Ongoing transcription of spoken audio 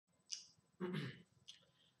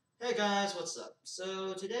Hey guys, what's up?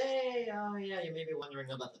 So today, yeah, you may be wondering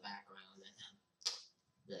about the background.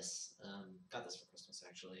 Got this for Christmas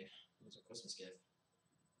actually. It was a Christmas gift.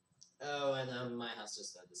 Oh, and my house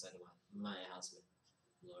just decided why. My housemate,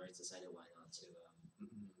 Lawrence, decided why not to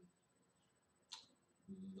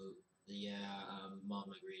move. Yeah, Mom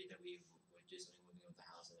agreed that we would do something moving with the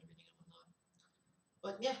house and everything and whatnot.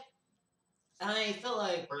 But yeah, I feel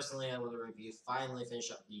like personally I want to finally finish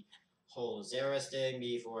up the whole Zeros thing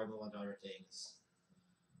before I move on to other things.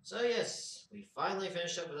 So yes, we finally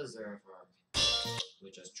finished up with the Zerif arc,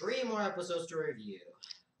 with just 3 more episodes to review.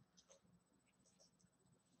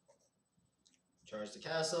 Charge the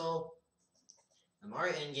castle,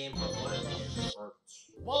 Amari Endgame Part 1 and Part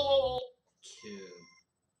 2.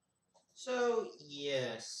 So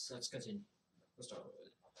yes, let's continue. Let's start with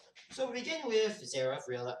it. So we begin with Zerif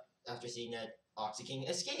after seeing that Onyxking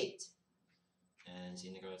escaped. And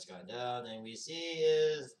seeing the girl that's gone down, and we see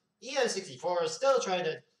is onyxking67 still trying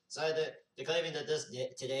to decide that declaiming that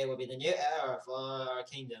today will be the new era for our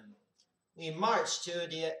kingdom. We march to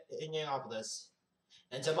the Indianapolis,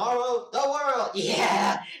 and tomorrow the world.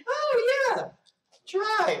 Yeah, oh yeah,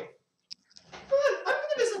 try. I'm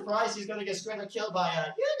gonna be surprised he's gonna get straight up killed by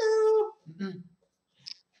a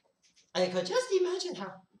I could just imagine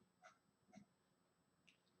how.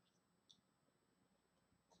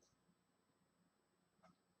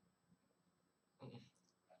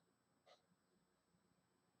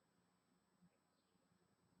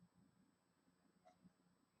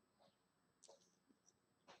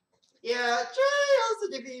 Yeah, try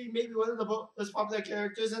also to be maybe one of the most popular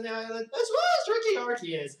characters on the island, as well as Ricky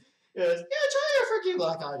Archie is. Yes, yeah, try a freaking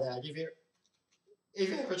luck on that if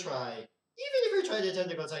you ever try. Even if you try to attempt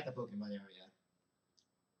to go inside the Pokemon area.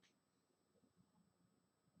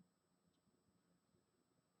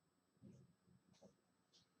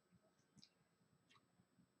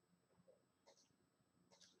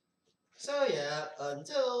 So yeah,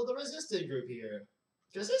 until the resistance group here.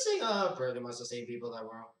 Consisting of pretty much the same people that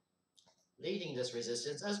were leading this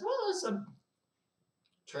resistance, as well as some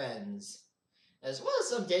trends. As well as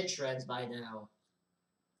some dead trends by now.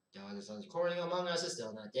 The sun's recording among us is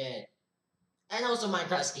still not dead. And also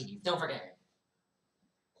Minecraft Steve, don't forget it.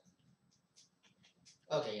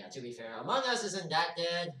 Okay, yeah, to be fair, Among Us isn't that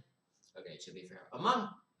dead. Okay, to be fair,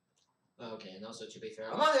 Okay, and also to be fair,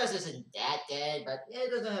 Among Us isn't that dead, but it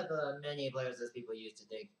doesn't have many players as people used to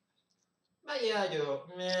think. But yeah, I do.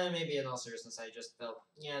 Maybe in all seriousness, I just felt,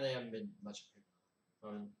 yeah, they haven't been much.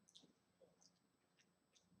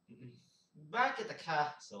 Back at the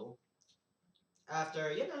castle,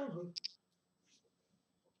 after,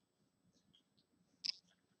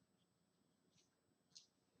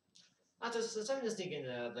 after some just thinking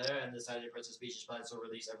there and decided to press the speeches plan to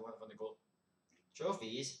release everyone from the gold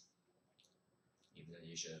trophies, even though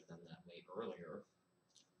you should have done that way earlier,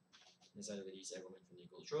 decided to release everyone from the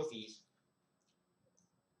gold trophies.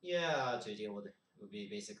 Yeah, to deal with it would be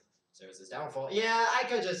basically Ceres' downfall. Yeah, I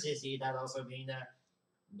could just see that also being that.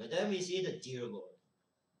 But then we see the Dear Lord.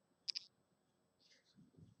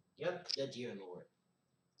 Yep, the Dear Lord.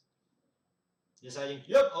 Deciding,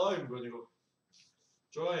 yep, I'm going to go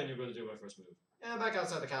try and you're going to do my first move. And back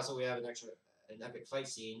outside the castle, we have an epic fight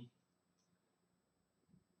scene.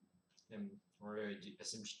 Or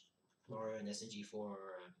an SMG4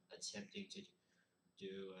 attempting to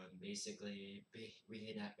do basically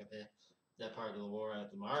reenact that part of the war at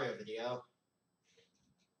the Mario video.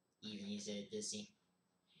 Even he said this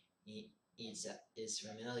is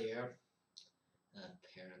familiar.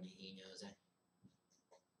 Apparently he knows it.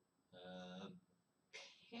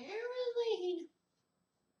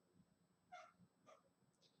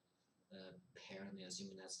 Apparently,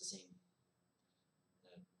 assuming that's the same.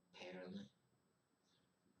 Apparently.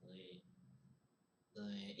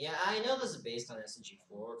 Yeah, I know this is based on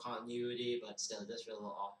SMG4 continuity, but still, this feels a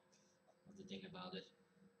little off to think about it.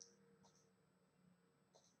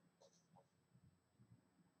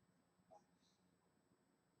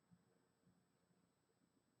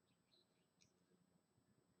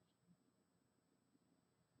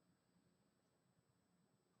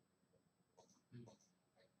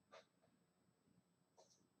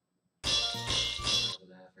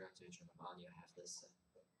 I forgot to turn my audio. I have this.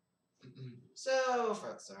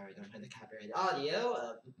 Sorry, don't have the copyrighted audio.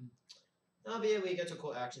 Albeit we get to a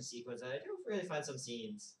cool action sequence. I don't really find some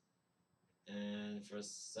scenes, and for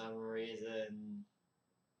some reason,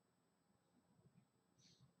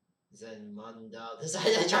 Zenmundo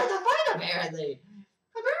decided to try to fight. Apparently,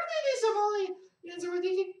 he's Somali. He thinks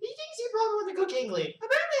he probably want to cook Inkling.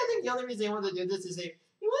 Apparently, I think the only reason he wanted to do this is he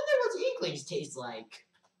wonder what Inklings taste like.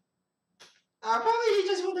 Probably he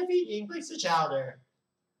just want to feed King clicks the chowder.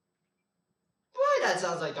 Boy, that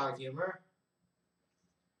sounds like dark humor.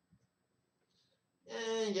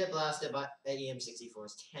 And get blasted by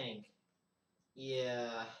EM64's tank.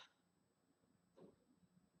 Yeah.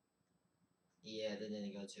 Yeah, that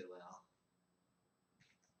didn't go too well.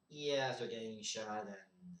 Yeah, after getting shot and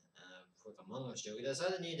quick among us, we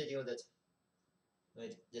decided to need to deal with it.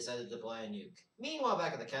 We decided to deploy a nuke. Meanwhile,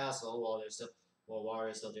 back at the castle, while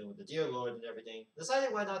Wario's still dealing with the Dear Lord and everything,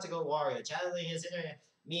 decided why not to go Wario, channeling his inner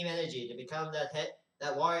meme energy to become that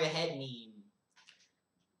Wario head meme.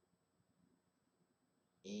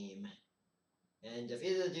 And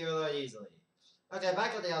defeated the Dear Lord easily. Okay,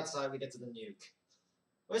 back on the outside, we get to the nuke.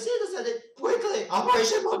 We see decided quickly,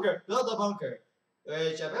 Operation Bunker, build the bunker.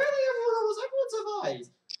 Which apparently everyone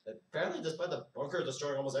survives. Apparently, despite the bunker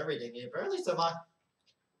destroying almost everything, it apparently survived.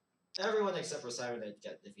 Everyone except for Siren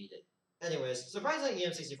got defeated. Anyways, surprisingly,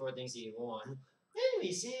 EM64 thinks he won. And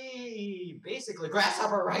we see basically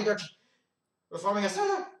Grasshopper Rider performing a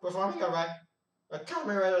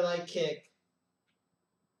Kamen Rider-like kick.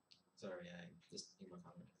 Sorry, I just need my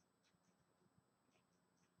comment.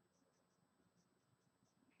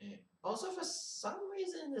 Also, for some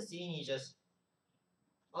reason in the scene,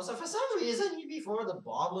 before the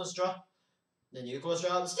bomb was dropped, the nuke was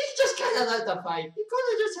dropped, Steve just kind of let the fight. He could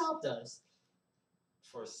have just helped us.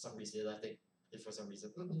 For some reason, I think. For some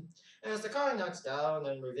reason. As the car knocks down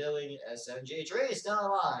and revealing SMG3 is still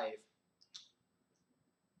alive.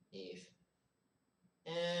 Eve.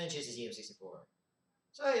 And chases EM64.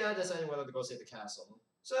 So yeah, I decided whether to go save the castle.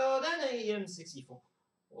 So then EM64,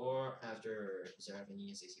 or after Zeraf and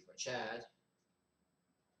EM64 chat,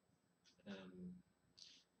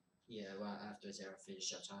 yeah, well, after Zeraf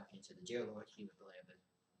finished up talking to the Dear Lord, he would play a bit.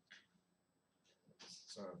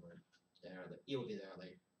 Sort of there, he will be there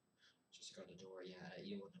later. Just go to the door, yeah,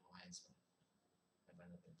 you will know why it's I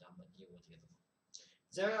might have been dumb, but you will get them.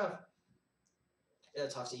 Zeraf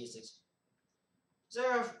talks to E6.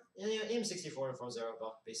 Zeraf, EM64 informs Zeraf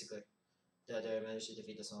about basically that they managed to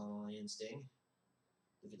defeat the Solomonian Sting,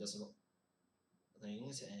 defeat the small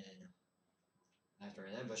things, and after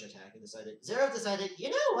an ambush attack, Zeraf decided, you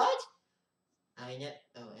know what? I know.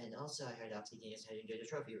 Oh, and also I heard onyxking is heading to the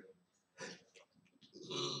trophy room.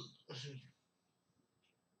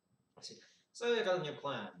 So I got a new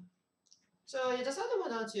plan. So he decided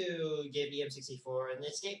went on to give EM64 an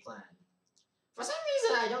escape plan. For some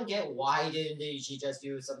reason, I don't get why didn't she just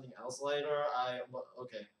do something else later.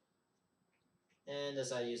 Okay. And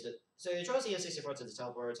decided to use it. So he chose EM64 to the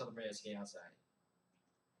teleport, teleport escape outside.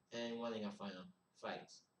 And winning a final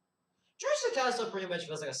fight. George the Castle pretty much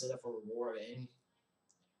feels like a setup for a war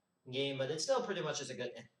game, but it's still pretty much just a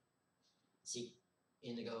good seat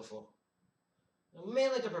in to go for.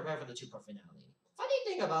 Mainly to prepare for the two-part finale. Funny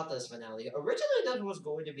thing about this finale, originally that was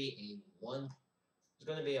going to be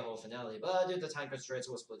a whole finale, but due to time constraints,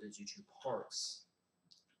 it was split into two parts.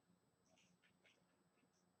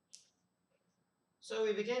 So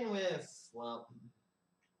we begin with, well,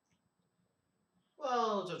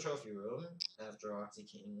 the trophy room, after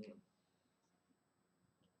onyxking.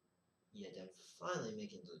 Yeah, then finally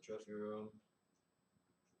making it to the trophy room.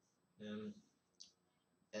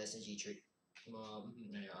 SNG Tree,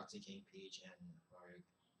 onyxking, Peach, and Mario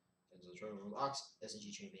into the trophy room.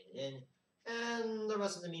 SNG Tree made it in, and the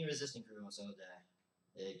rest of the mean resisting crew also died,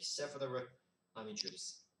 except for the army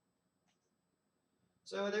troops.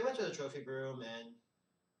 So they went to the trophy room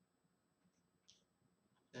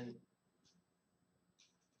and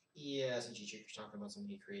yeah, SNG Tree talking about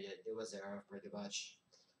something he created. It was there pretty much.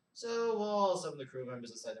 So while some of the crew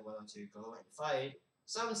members decided why not to go and fight,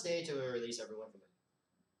 some stayed to release everyone from it.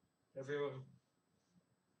 Everyone.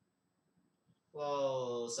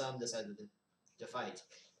 Well, some decided to fight.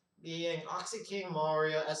 Being onyxking,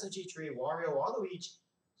 Mario, SNG Tree, Wario,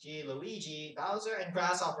 Luigi, Bowser, and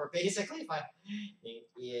Grasshopper basically fight.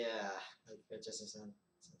 Yeah, it just sounds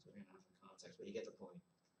weird enough in context, but you get the point.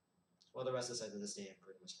 Well, the rest decided to stay and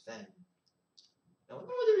pretty much defend. I wonder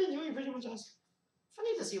what they've been doing pretty much us.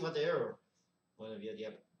 Funny to see what they're one of you,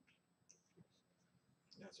 yep.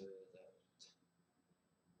 After that.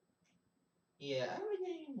 Yeah,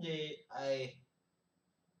 everything I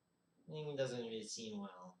think doesn't really seem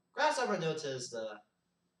well. Grasshopper noticed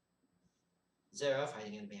Zero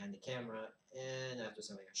hiding in behind the camera, and after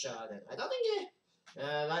sending a shot, and I don't think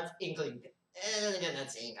that's inkling. And again,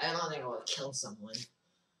 that's ink. I don't think I will kill someone.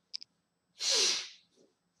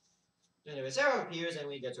 Anyway, Zero appears and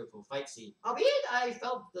we get to a full fight scene. Albeit, I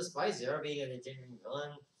felt despite Zero being an endearing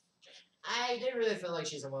villain, I didn't really feel like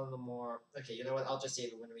she's one of the more. Okay, you know what? I'll just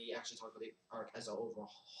save it when we actually talk about the arc as an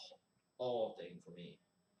overall thing for me.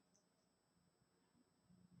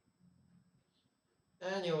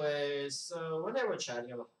 Anyways, so when they were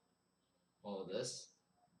chatting about all of this,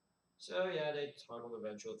 so yeah, they talk about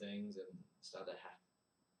eventual things and stuff that happened.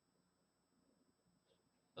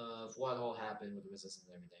 Of what all happened with the resistance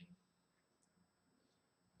and everything.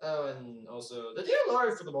 Oh, and also the dear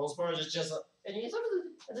Lord for the most part is just and he's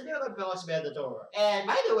the dear Lord blocks me at the door. And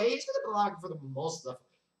by the way, he's gonna block for the most of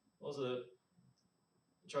the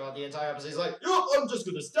throughout the entire episode. He's like, yo, I'm just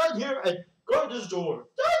gonna stand here and guard this door.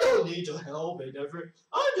 I don't need your help and everything.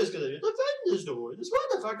 I'm just gonna defend this door. Despite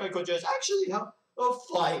the fact I could just actually have a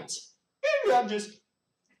fight.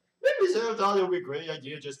 Maybe Sarah thought it would be a great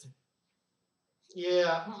idea just to,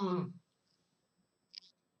 yeah. Um.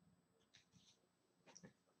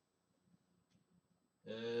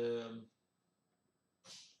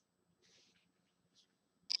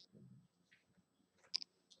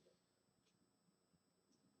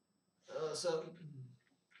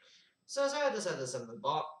 So Sarah decided to summon the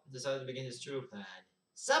bomb. Decided to begin his true plan.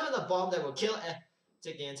 Summon a bomb that will take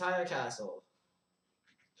the entire castle.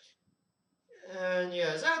 And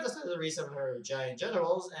yeah, Sarah decided to resummon her giant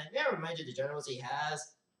generals, and yeah, reminded the generals he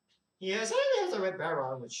has. Yes, he has a red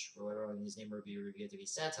baron, which for later on his name will be revealed to be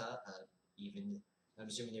Seta. Even I'm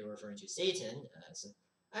assuming they were referring to Satan. So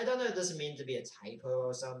I don't know if this means to be a typo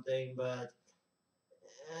or something, but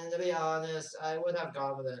and to be honest, I would have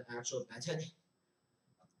gone with an actual better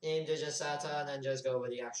name to just Sata and then just go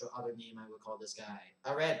with the actual other name I would call this guy.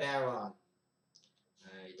 A Red Baron.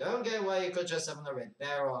 I don't get why you could just summon a Red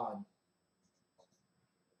Baron.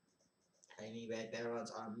 I mean, Red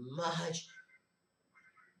Barons are,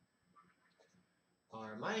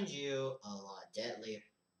 mind you, a lot deadlier.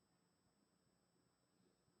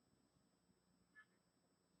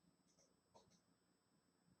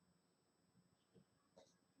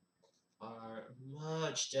 Are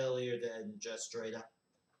much deadlier than just straight up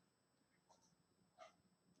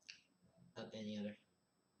any other.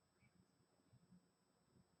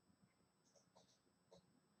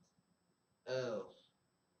 Oh,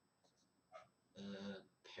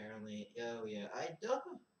 apparently, oh yeah, I don't.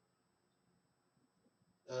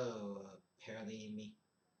 Oh, apparently me,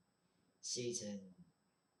 Satan.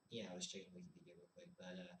 Yeah, I was checking Wikipedia real quick,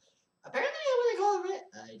 but apparently I want to call it.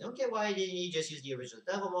 I don't get why didn't he just use the original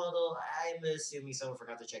devil model. I'm assuming someone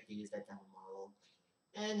forgot to check to use that devil model,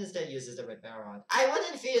 and instead uses the red baron. I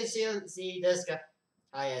wouldn't feel see this guy.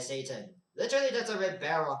 Ah, yeah, Satan. Literally, that's a red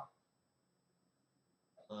baron.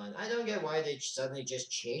 I don't get why they suddenly just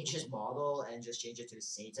change his model and just change it to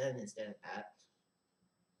Satan instead of that.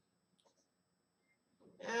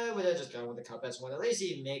 Would have just gone with the Cuphead one. At least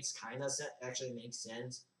he makes kind of actually makes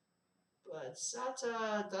sense. But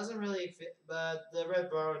Sata doesn't really fit. But the Red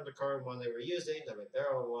Baron, the current one they were using, the Red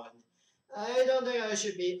Barrel one, I don't think I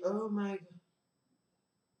should be. Oh my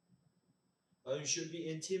god. I should be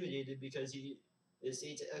intimidated because he is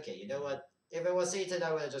Satan. Okay, you know what? If it was Satan,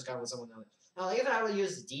 I would have just gone with someone else. Now, even I would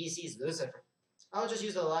use DC's Lucifer. I'll just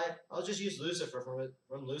use the light. I'll just use Lucifer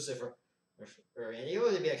from Lucifer, and it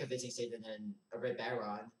would be a convincing Satan and a Red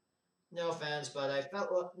Baron. No offense, but I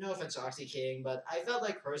felt well, no offense to Oxy King, but I felt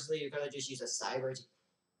like personally you could have just used a cyber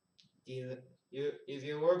demon. If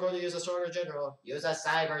you were going to use a stronger general, use a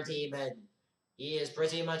cyber demon. He is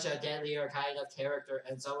pretty much a deadlier kind of character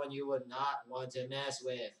and someone you would not want to mess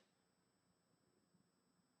with.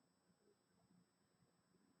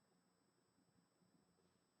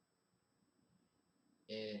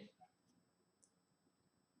 Eh.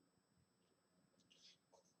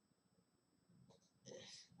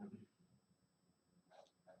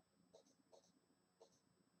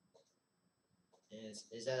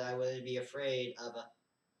 Is that I wouldn't be afraid of a.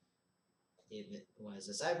 If it was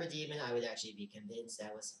a cyber demon, I would actually be convinced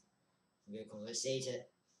that was a Satan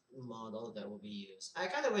model that will be used. I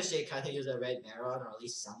kind of wish they kind of use a Red Baron or at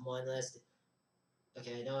least someone less.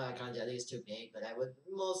 Okay, I know that kind of deadly is too big, but I would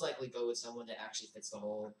most likely go with someone that actually fits the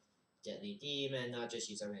whole deadly demon, not just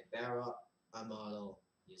use a Red Baron model.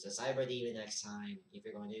 Use a cyber demon next time if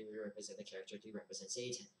you're going to represent the character to represent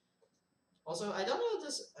Satan. Also, I don't know if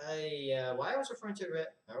this. Why I was referring to Red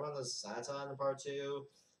Baron as Satan in part 2.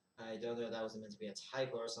 I don't know if that was meant to be a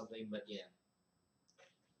typo or something, but yeah.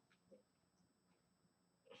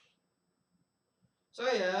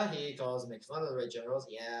 So yeah, he calls and makes fun of the Red Generals.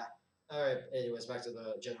 Yeah. Alright, anyways, back to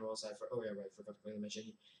the general side for. Oh yeah, right, forgot to quickly mention.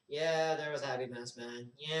 Yeah, there was Happy Mask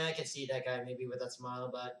Man. Yeah, I can see that guy maybe with that smile,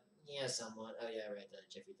 but yeah, somewhat. Oh yeah, right, the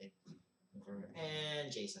Jeffy thing.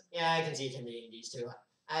 And Jason. Yeah, I can see intimidating these two.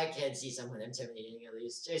 I can see someone intimidating at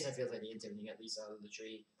least. Jason feels like the intimidating at least out of the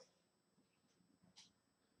tree.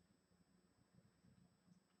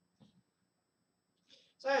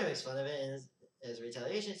 So he makes fun of it, and as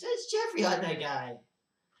retaliation, says Jeffrey on that guy.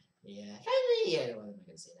 Yeah, finally, yeah, why am I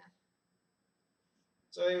gonna say that?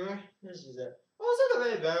 Sorry, bro. This is it. Also, the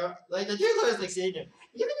way, bro. Like, the dude was like sitting there.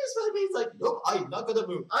 Even his funny he's like, nope, I'm not gonna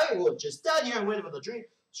move. I will just stand here and wait for the tree.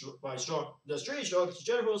 The street stroke,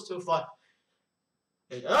 generals to fight.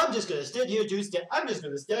 And I'm just gonna stand here to stand. I'm just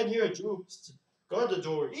gonna stand here and guard the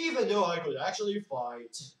door, even though I could actually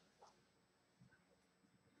fight.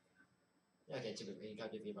 Okay, typically you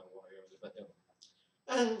can't defeat my warriors, but no.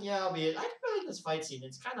 And yeah, albeit I really like this fight scene.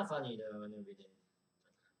 It's kind of funny though and everything.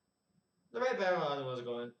 The right barrel was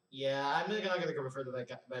going. Yeah, I'm not gonna refer to that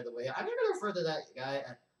guy. By the way, I'm not gonna refer to that guy,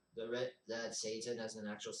 that Satan as an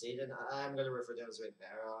actual Satan. I'm gonna refer to him as Red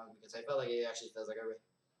Baron because I felt like he actually feels like a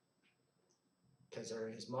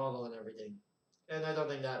considering his model and everything. And I don't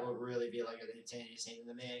think that would really be like an insanity Satan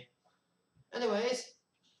to me. Anyways,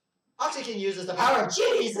 Oxygen uses the power of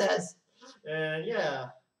Jesus! And yeah,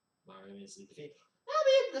 Mario is the defeat. I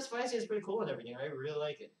mean, this fight scene is pretty cool and everything. I really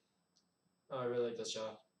like it. Oh, I really like this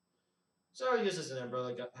shot. Zero uses an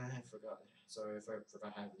umbrella gun. I forgot. Sorry if I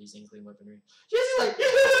forgot how to have these inkling weaponry. She's like,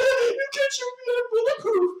 you can't shoot me, I'm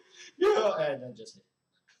bulletproof! Yeah, and then just hit.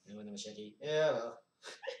 And with the machete. Yeah, well.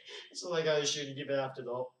 It's not like I was shooting even after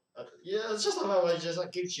the yeah, it's just about like just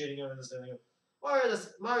like keep shooting him and this thing.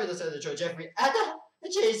 Mario decided to throw Jeffrey at the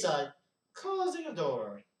chase side, closing the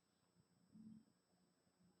door.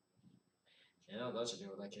 Yeah, that should do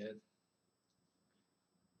with that kid.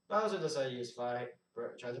 Bowser decided to use fire,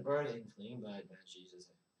 try to burn Inkling, but man, Jesus.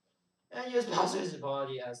 And use Bowser's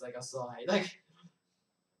body as like a slide. Like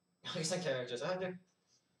some characters. After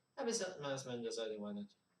Massman decided he wanted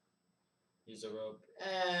to use a rope.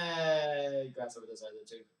 And Grasshopper decided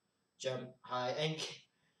to jump high and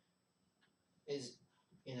is,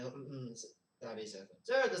 that'd be sad.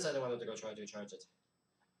 Zero decided he wanted to go try to charge it.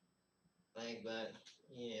 Like that.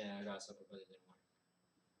 Yeah, Grasshopper, but it didn't work.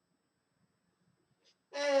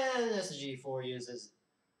 And SG4 uses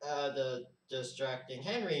the distracting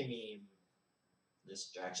Henry meme.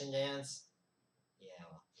 Distraction dance. Yeah.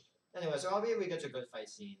 Well. Anyway, so albeit we get to good fight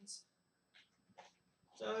scenes.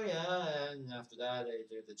 So yeah, and after that they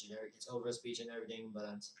do the generic it's over speech and everything,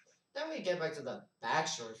 but then we get back to the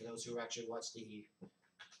backstory for those who actually watched the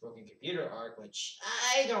Broken Computer arc, which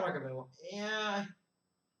I don't recommend. Yeah.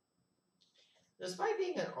 Despite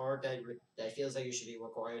being an arc that feels like you should be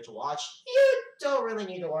required to watch, you don't really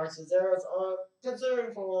need to watch the Zeros arc,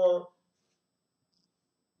 considering for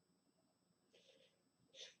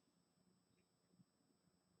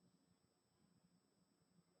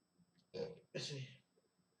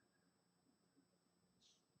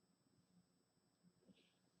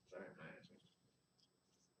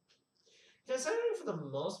considering for the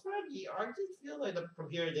most part, the arc didn't feel like the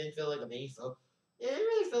computer didn't feel like the main focus. It didn't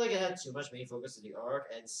really feel like it had too much main focus to the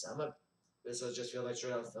arc, and some of this was just feel like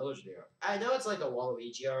straight out filler to the arc. I know it's like the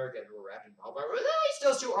Waluigi arc and we're wrapping Bob, but at least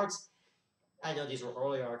those two arcs. I know these were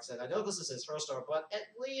early arcs, and I know this is his first arc, but at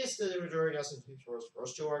least during Justin Bieber's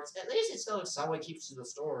first two arcs, at least it still somewhat keeps to the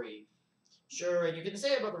story. Sure, and you can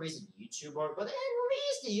say about the recent YouTube arc, but at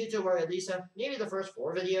least the YouTube arc, at least maybe the first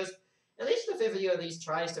 4 videos, at least the 5th video at least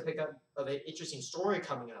tries to pick up of an interesting story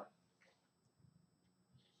coming up.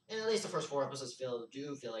 And at least the first 4 episodes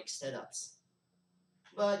do feel like setups.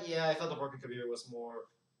 But yeah, I felt the Broken Computer was more...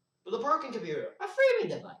 But the Broken Computer, a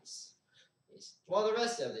framing device. While the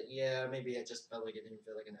rest of it, yeah, maybe I just felt like it didn't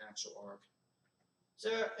feel like an actual arc.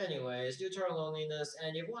 So, anyways, due to her loneliness,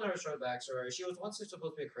 and if you want her short backstory, she was once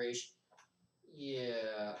supposed to be a creation.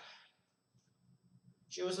 Yeah.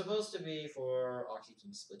 She was supposed to be for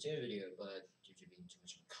onyxking67 Splatoon video, but due to being too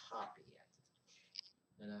much of a copy,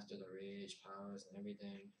 and after the rage, powers, and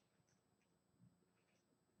everything.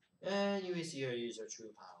 And you will see her use her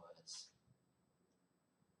true powers.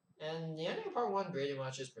 And the ending of part 1 pretty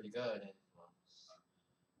much is pretty good, and well,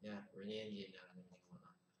 yeah, we're in the endgame now and everything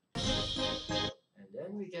whatnot. And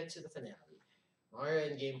then we get to the finale. Mario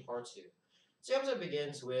Endgame Part 2. So the episode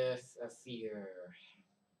begins with a fear.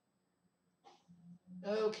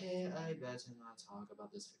 Okay, I better not talk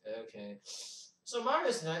about this. Okay. So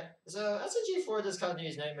Mario's SNG4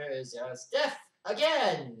 discontinues Nightmare is Zero's death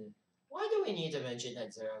again! Why do we need to mention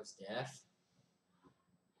that Zero's death?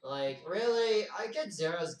 Like, really? I get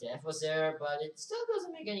Zero's death was there, but it still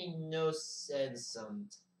doesn't make no sense.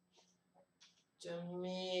 To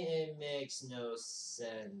me, it makes no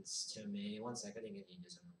sense to me. 1 second, I think I need to do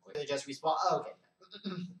something real quick. They just respawn. Oh, okay.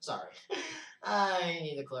 Sorry. I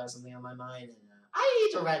need to clear something on my mind, and I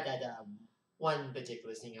need to write that one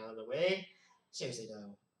particular thing out of the way. Seriously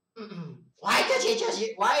though. Why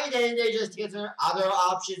didn't they just consider other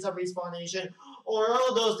options of respawnation? Or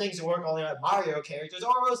all those things work only on Mario characters,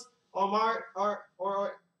 or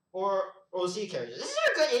OC characters. This is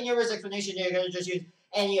a good in-universe explanation. You're gonna just use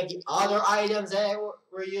any of the other items that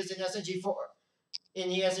were used in SNG4 in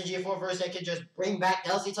the SNG4 verse that can just bring back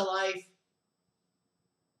Elsie to life.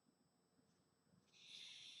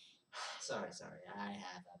 Sorry. I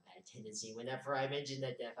have a bad tendency. Whenever I mention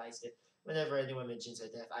that death, whenever anyone mentions a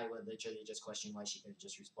death, I would literally just question why she could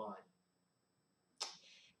just respawn.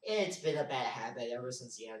 It's been a bad habit ever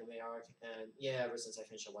since the anime arc, and yeah, ever since I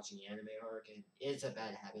finished watching the anime arc, and it's a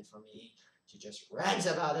bad habit for me to just rant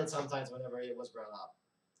about it sometimes whenever it was brought up.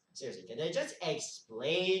 Seriously, can they just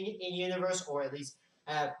explain in universe, or at least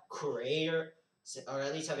have creator, or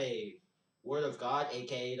at least have a word of God,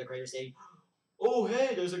 aka the creator saying, "Oh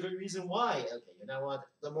hey, there's a good reason why." Okay, you know what?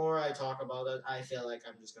 The more I talk about it, I feel like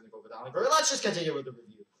I'm just gonna go for that one. But let's just continue with the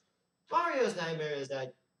review. Mario's nightmare is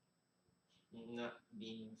that not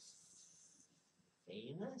being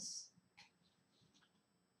famous?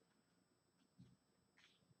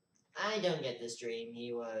 I don't get this dream.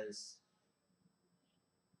 He was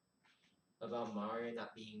about Mario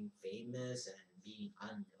not being famous and being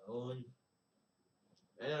unknown.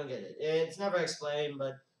 I don't get it. It's never explained,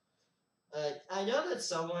 but I know that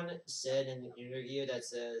someone said in an interview that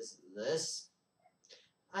says this.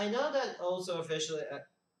 I know that also officially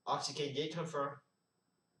Oxygen did confirm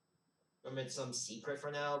it's some secret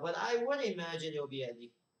for now, but I would imagine it'll be at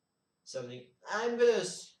least something. I'm gonna.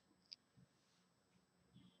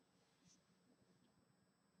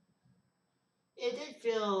 It did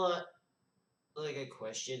feel like a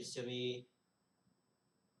question to me.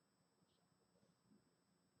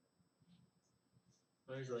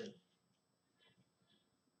 Honestly,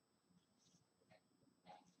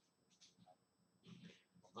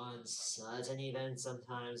 on such an event,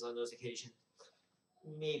 sometimes on those occasions,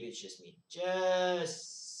 maybe it's just me.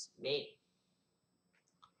 Just me.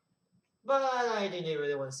 But I think they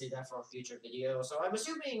really want to see that for a future video, so I'm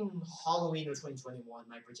assuming Halloween of 2021,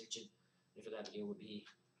 my prediction for that video would be.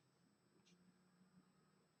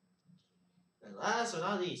 And last but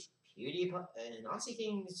not least, PewDiePie and Nazi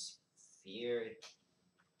King's fear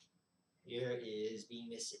here is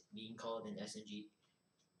being called an SNG.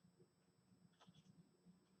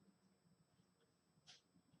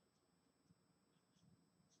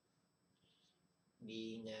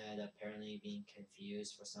 Being apparently being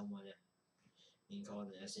confused for someone being called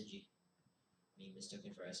an SNG, being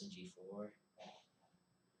mistaken for SNG4,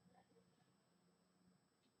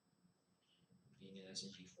 being an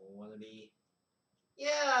SNG4 wannabe.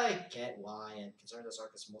 Yeah, I get why, and concerning the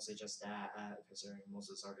Sarkis mostly just that, concerning most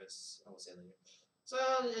of the Sarkis, I will say later. So,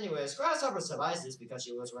 anyways, Grasshopper survives this because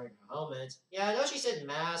she was wearing her helmet. Yeah, I know she said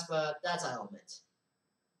mask, but that's a helmet.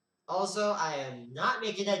 Also, I am not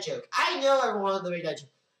making that joke. I know everyone wanted to make that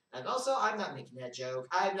joke. And also, I'm not making that joke.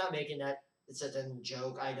 I'm not making that certain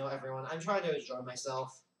joke. I know everyone. I'm trying to enjoy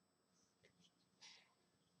myself.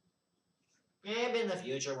 Maybe in the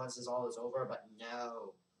future once this all is over, but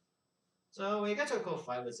no. So we got to a cool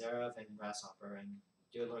fight with Zeref and Grasshopper, and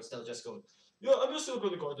Dear Lord still just going, yeah, I'm just still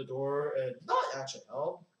going to guard the door and not actually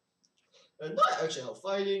help. And not actually help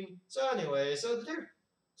fighting. So anyway, so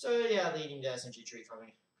yeah, leading the SMG tree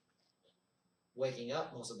coming. Waking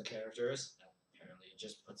up most of the characters. Apparently it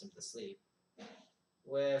just puts them to sleep.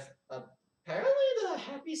 With apparently the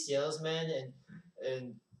happy salesman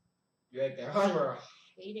and Greg Baron were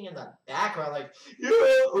hating in the background, like, yeah,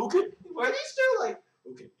 okay. Why are these two like,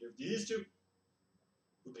 okay, if these two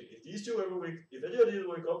ever if any of these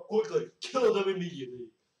wake up, quickly kill them immediately.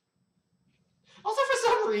 Also, for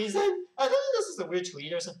some reason, I don't know if this is a weird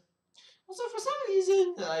tweet or something. Also, for some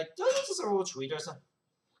reason, I don't know if this is a real tweet or something.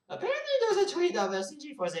 Apparently, there's a tweet of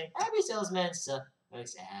SNG4 saying, happy salesman sucks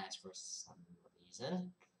ass for some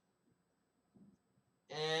reason.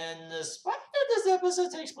 And despite that this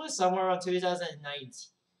episode takes place somewhere around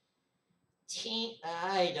 2019,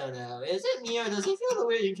 I don't know. Is it me or does he feel the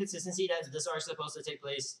weird inconsistency that this arc is supposed to take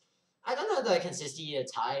place? I don't know the consistency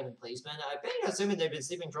of time and placement. I've been assuming they've been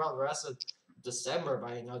sleeping throughout the rest of December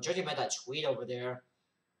by now, judging by that tweet over there.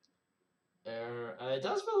 It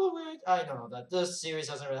does feel a little weird. I know that this series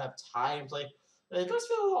doesn't really have time play. It does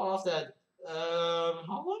feel a little off that, how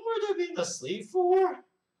long were they being asleep for?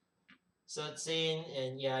 Cutscene,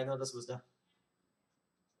 and yeah, I know this was the.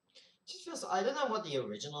 Just feels. I don't know what the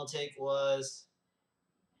original take was.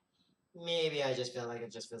 Maybe I just feel like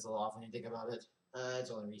it just feels a little off when you think about it. That's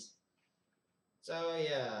the only reason. So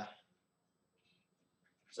yeah.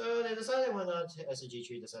 So they decided why not SG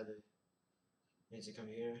Tree decided needs to come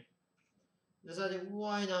here. Decided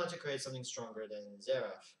why not to create something stronger than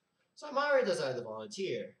Zeref. So Mari decided to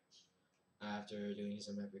volunteer. After doing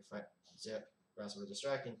some epic fight, Zeref were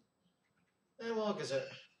distracting. And well, because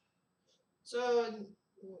so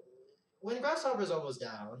when Grasshopper's almost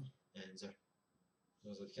down, and Zeraf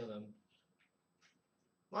was to kill him,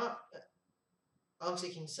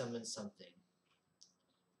 Oxyking summons something.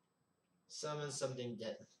 Summons something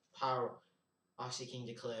that power. Oxyking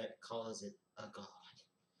calls it a god,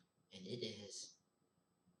 and it is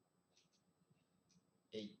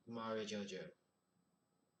a Mario Jojo.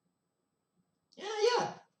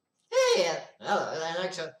 Yeah. Hey, well,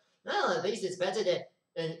 at least it's better than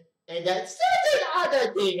and that's an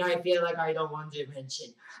other thing I feel like I don't want to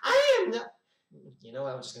mention. I am not. You know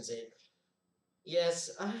what? I'm just gonna say it. Yes,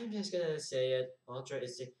 I'm just gonna say it. Ultra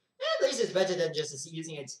is at least it's better than just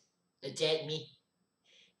using a dead meat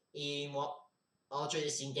in what Ultra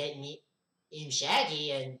is in dead meat in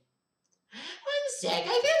Shaggy and. One sec,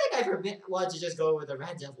 I feel like want to just go with a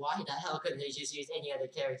random. Why the hell couldn't they just use any other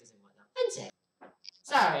characters and whatnot? One sec.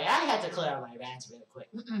 Sorry, I had to clear out my rants real quick.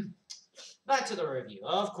 Back to the review,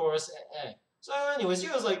 of course. So, anyways, he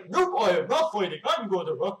was like, "Nope, I am not fighting.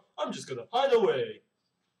 I'm just gonna hide away."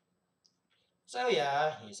 So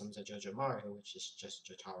yeah, he summons a Jojo Mario, which is just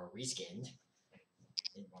Jotaro reskinned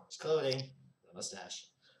in Mario's clothing, the mustache,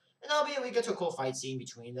 and albeit we get to a cool fight scene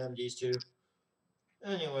between them, these two.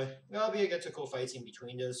 Anyway, albeit get to a cool fight scene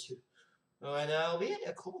between those two. Oh, and albeit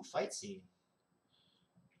a cool fight scene.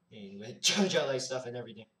 With Jojo-like stuff and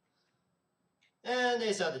everything. And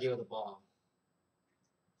they start to deal with the bomb.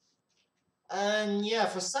 And yeah,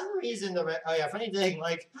 for some reason funny thing,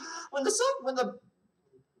 like when the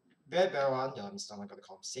Red Baron, I'm still not gonna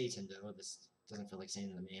call him Satan though. This doesn't feel like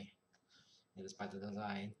Satan to me. Despite the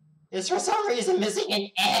design, it's for some reason missing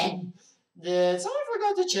an N. Did someone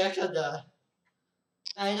forgot to check on the?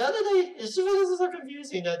 I know that this is so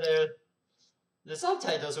confusing that the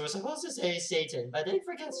subtitles were supposed to say Satan, but they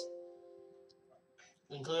forget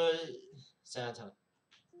include Santa.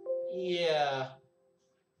 Yeah.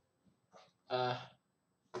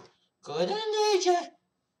 Good nature.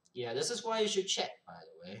 Yeah, this is why you should check, by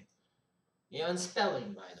the way. Yeah, on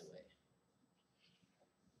spelling, by the way.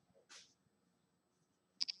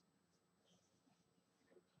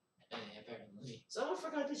 Apparently. Someone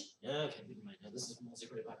forgot to okay, never mind. This is mostly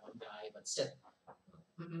created by one guy, but still.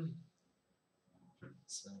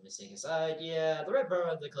 Spelling mistake aside, yeah, the Red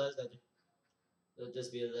Baron declares that let this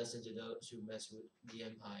be a lesson to those who mess with the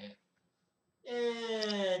Empire.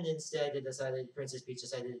 And instead, Princess Peach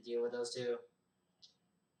decided to deal with those two.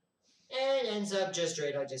 And ends up just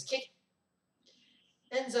straight up just kick.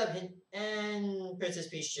 And Princess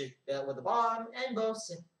Peach shoots with a bomb, and both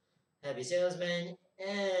Happy Salesman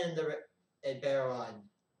and the Baron.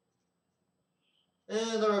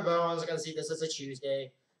 And the Baron's gonna see this as a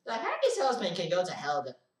Tuesday. The Happy Salesman can go to hell.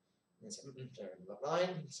 Sorry,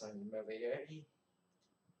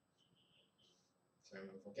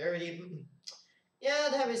 vulgarity. Yeah,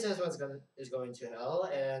 the Happy Salesman is going to hell,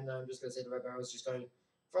 and I'm just gonna say the Red Baron is just going.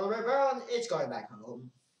 For the Red Baron, it's going back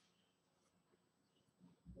home.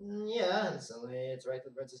 Yeah, and suddenly it's right to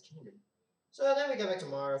the Princess Kingdom. So then we get back to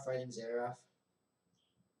Mara fighting Zelus.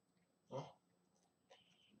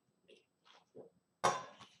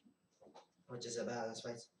 Which is a balance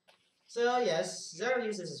fight. So yes, Zelus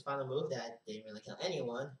uses his final move that didn't really kill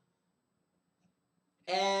anyone.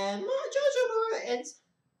 And Jojo Mara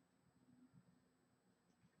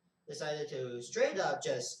decided to straight up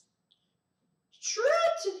just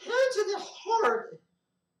straight into the heart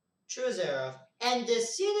to Zelus and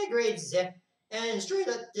disintegrate Zelus.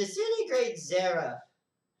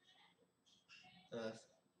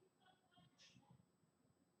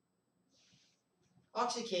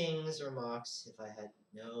 Oxy King's remarks, if I had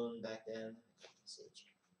known back then.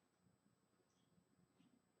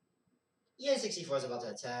 EN64 is about to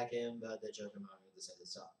attack him, but the Joker Mario decided to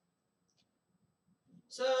stop.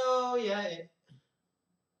 So, yeah.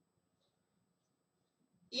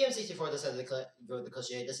 EM64 decided to go with the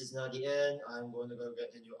cliche. This is not the end. I'm going to go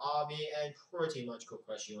get a new army and pretty much go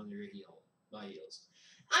crush you on your my heels.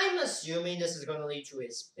 I'm assuming this is going to lead to a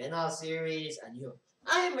spin-off series.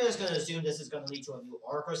 I'm just going to assume this is going to lead to a new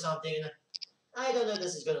arc or something. I don't know if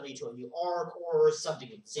this is going to lead to a new arc or something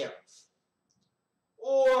with Zelus.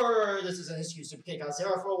 Or this is an excuse to kick out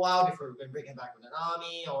Zelus for a while before we can bring him back with an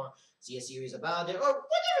army or see a series about it or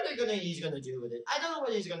whatever he's going to do with it. I don't know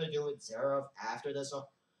what he's going to do with Zelus after this. So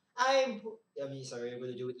I'm going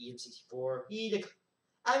to do with EM64.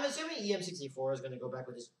 I'm assuming EM64 is going to go back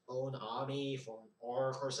with his own army for an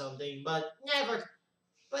arc or something, but never.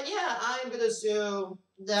 But yeah, I'm going to assume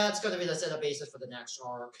that's going to be the setup basis for the next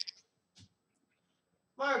arc.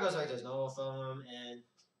 Mario goes back to his normal form, and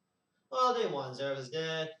well, they won. Zelus is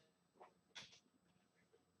dead.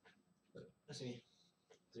 Excuse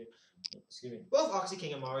me. Both Oxy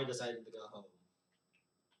King and Mario decided to go home.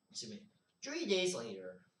 Excuse me. 3 days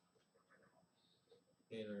later,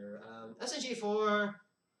 SNG4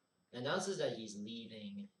 announces that he's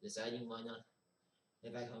leaving, deciding why not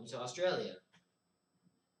head back home to Australia.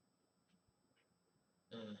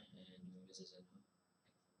 And this is it.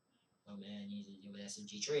 Oh man, he's with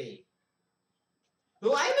SMG3.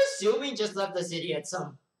 Who I'm assuming just left the city at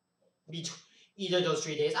some either those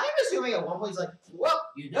 3 days. I'm assuming at one point he's like, well,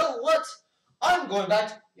 you know what? I'm going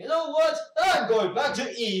back. You know what? I'm going back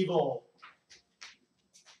to evil.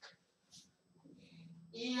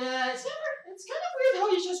 Yeah, it's kind of weird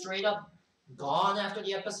how he's just straight up gone after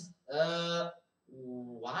the episode.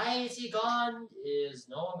 Why is he gone? Is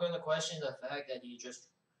no one going to question the fact that he just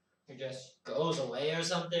goes away or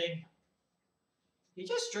something? He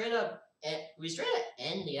just straight up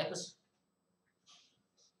end the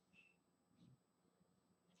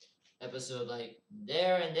episode like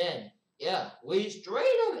there and then. Yeah, we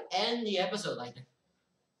straight up end the episode like that.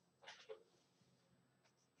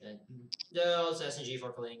 And those SNG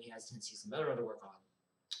for playing, he has 10 seasons better to work on.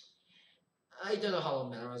 I don't know how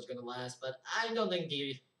long Metro is gonna last, but I don't think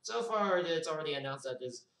so far it's already announced that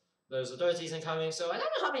there's a third season coming, so I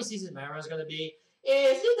don't know how many seasons Metro is gonna be.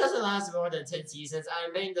 If it doesn't last more than 10 seasons,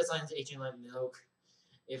 I'm betting the sign's aging like milk.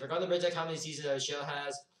 If you're gonna predict how many seasons the show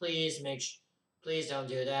has, please don't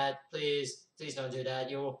do that. Please don't do that.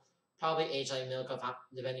 You'll probably age like milk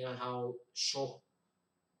depending on how short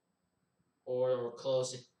or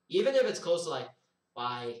close. Even if it's close to like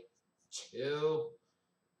by 2,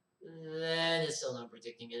 then it's still not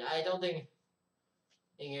predicting it. I don't think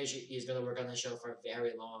he's gonna work on the show for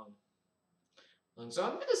very long. So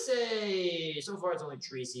I'm gonna say so far it's only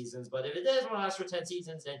 3 seasons, but if it does last for 10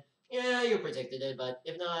 seasons, then yeah, you predicted it. But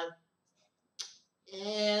if not,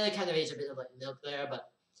 it kind of aged a bit of like milk there.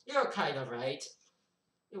 But you're kind of right.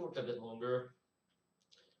 It worked a bit longer.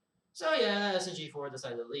 So yeah, SNG4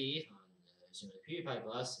 decided to leave on PewDiePie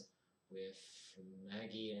Plus with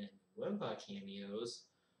Maggie and Wimpa cameos.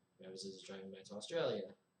 Travis is driving back to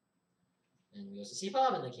Australia, and we also see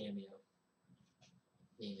Bob in the cameo.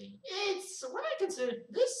 Leaving. It's what I consider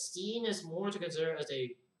this scene is more to consider as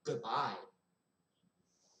a goodbye.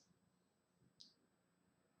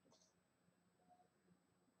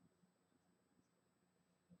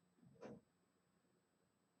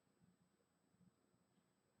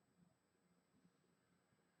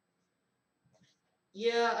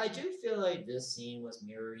 Yeah, I do feel like this scene was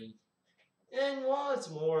mirroring. And while it's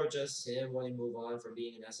more just him wanting to move on from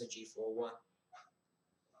being an SNG41,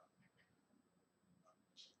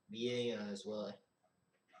 being as well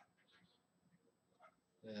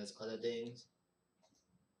as other things.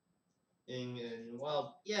 And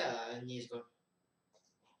well, yeah, and he's going.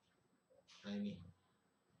 I mean.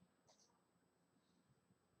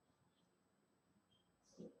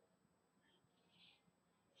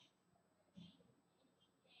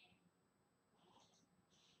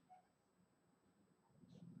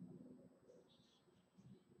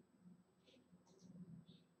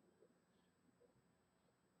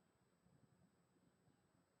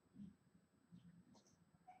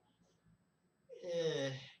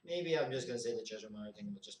 Maybe I'm just gonna say the Treasure Mario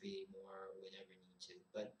thing will just be more whenever need to,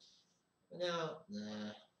 but now,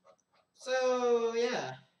 nah. So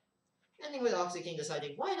yeah, ending with Oxy King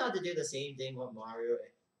deciding why not to do the same thing with Mario,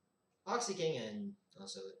 Oxy King, and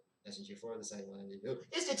also SNG4 deciding what to do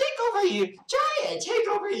is to take over you, try it, take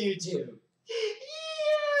over YouTube.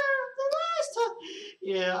 Yeah, the last time.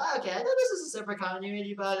 Yeah, okay, I know this is a separate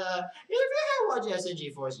continuity, but if you haven't watched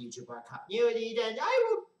SNG4's YouTube continuity, then I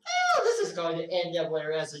will. Well, this is going to end up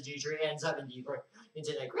where SNG3 ends up in deeper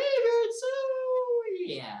into the graveyard, so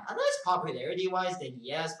yeah. Unless popularity-wise, then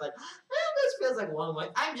yes, but this feels like one way.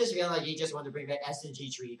 I'm just feeling like he just wanted to bring back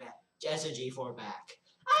SNG3 back, SNG4 back.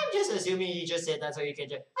 I'm just assuming he just said that's what you can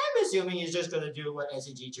do. I'm assuming he's just going to do what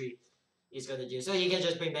SNG3 is going to do, so he can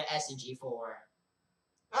just bring back SNG4.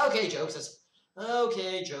 Okay, jokes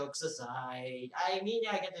aside. I mean,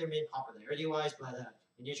 I get their mid popularity-wise, but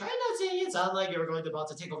when you try not saying it sound like you're about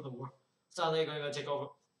to take over the world. Sound like you're going to take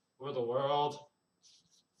over the world.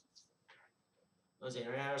 Let's say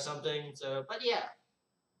internet or something. So, but yeah.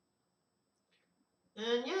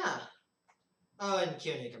 And yeah. Oh, and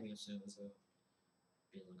Q&A coming up soon, so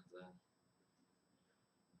be a look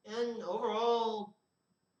at that. And overall,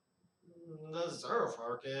 the Zerf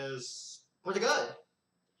arc is pretty good.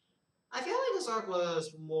 I feel like this arc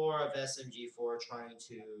was more of SMG4 trying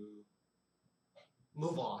to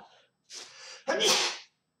move on.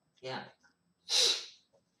 Yeah.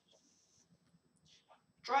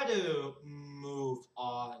 Try to move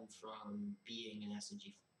on from being an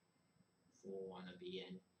SMG4 wannabe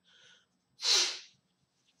and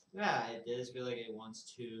Yeah, it does feel like it wants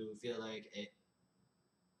to feel like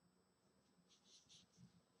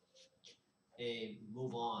a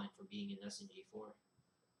move on from being an SNG4.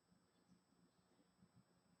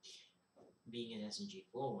 Being an SNG4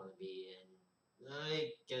 want to be, and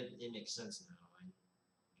I get it makes sense now. And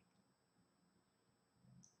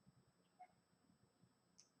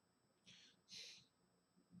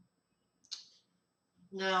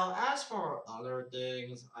now, as for other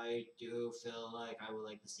things, I do feel like I would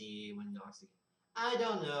like to see when Noxy. I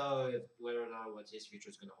don't know if whether or not what his future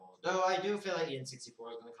is going to hold. Though I do feel like N64 is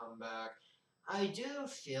going to come back. I do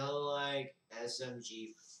feel like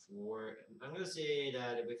SMG4. I'm going to say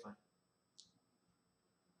that it'll be fun.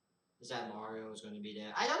 Is that Mario is going to be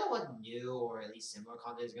there? I don't know what new or at least similar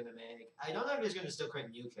content is going to make. I don't know if it's going to still create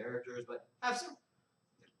new characters, but have some.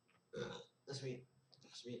 That's me.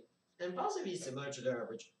 That's me. And possibly similar to their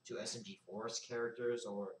average to SMG4's characters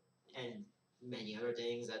or and many other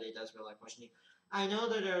things that it does feel like questioning. I know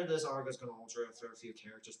that this arc is going to alter a few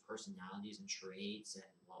characters' personalities and traits, and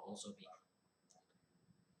will also be.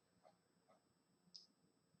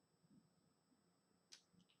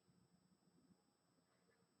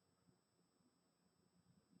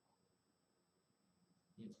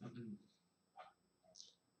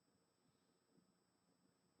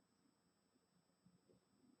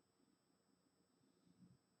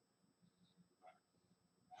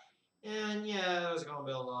 And yeah, there's going to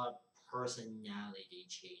be a lot of personality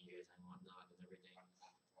changes and whatnot and everything.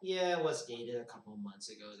 Yeah, it was stated a couple of months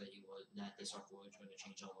ago that that this arc was going to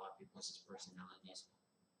change a lot of people's personalities.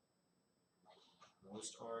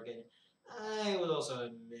 Most Oregon. I would also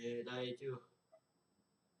admit I do.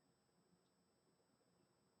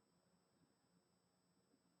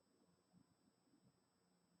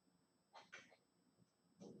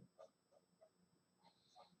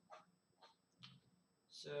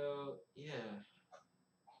 So yeah,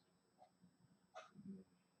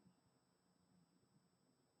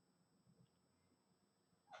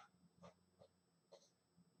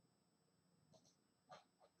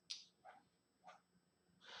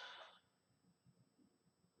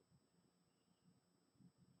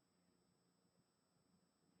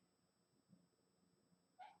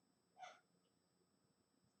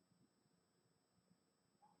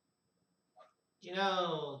 you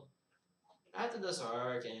know, after this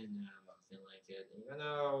arc and I feel like it,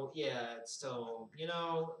 yeah, it's still,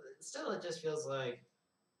 still it just feels like,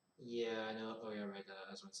 yeah, I know. Oh yeah, right.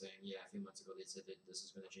 As I'm saying, yeah, a few months ago they said that this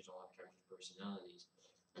is going to change a lot of character personalities,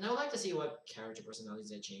 and I would like to see what character personalities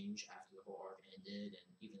they change after the whole arc ended,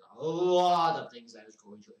 and even a lot of things that is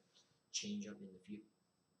going to change up in the future.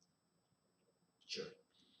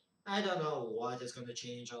 I don't know what is going to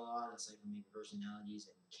change a lot, aside from maybe personalities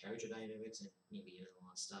and character dynamics and maybe even a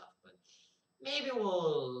lot of stuff. But maybe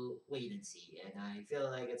we'll wait and see. And I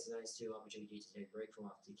feel like it's a nice too opportunity to take a break from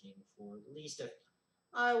Oxy King for at least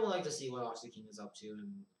I would like to see what Oxy King is up to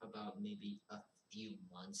in about maybe a few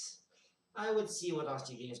months. I would see what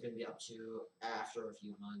Oxy King is going to be up to after a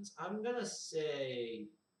few months. I'm gonna say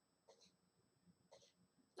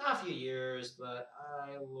not a few years, but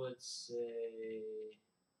I would say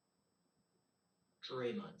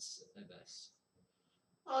 3 months at best.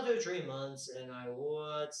 I'll do 3 months, and I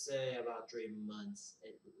would say about 3 months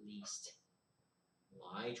at least.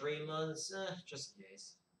 Why 3 months? Just in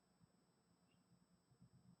case.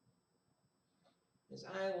 Because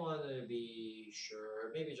I want to be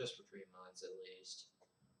sure, maybe just for 3 months at least.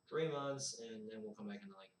 3 months, and then we'll come back in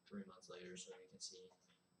like 3 months later so we can see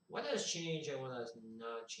what has changed and what has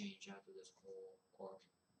not changed after this whole arc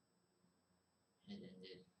had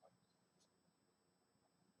ended.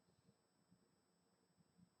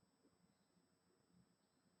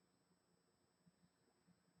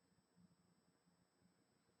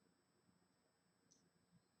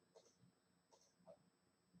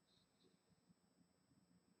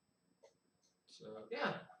 So,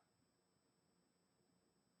 yeah.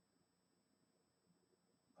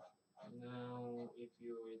 Now, if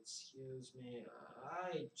you excuse me,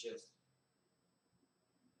 I just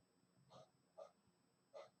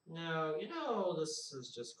no, this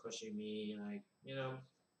is just questioning me. Like, you know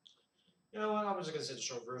what? I'm just gonna say the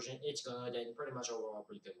short version. It's good and pretty much overall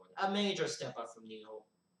pretty good one. A major step up from the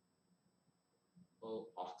whole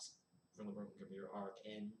Ox from the Broken Computer arc,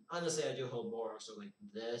 and honestly, I do hope more arcs are like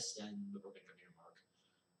this than the Broken Computer arc.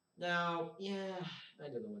 Now, yeah, I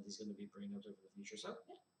don't know what he's gonna be bringing up there for the future. So,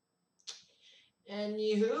 yeah.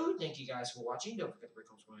 Anywho, thank you guys for watching. Don't forget to break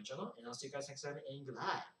to my channel, and I'll see you guys next time. And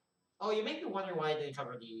goodbye. Oh, you make me wonder why I didn't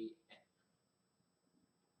cover the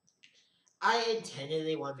I intended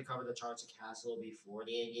they wanted to cover the Charts of Castle before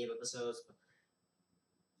the Endgame episodes, but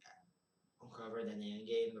uncover than the end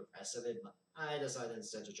game, the rest of it, but I decided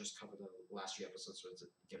instead to just cover the last few episodes to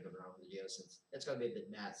give them around video since it's gonna be a bit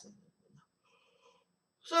massive.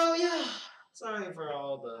 So yeah, sorry for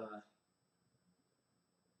all the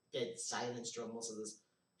dead silence throughout most of this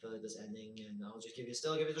for this ending, and I'll just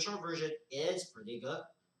still give you the short version. It's pretty good.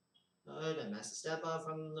 A massive step up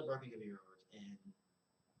from the Broken Computer arc, and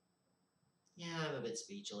yeah, I'm a bit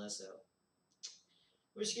speechless. So,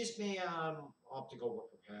 excuse me, optical work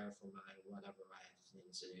prepare for my whatever I have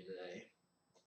things to do today.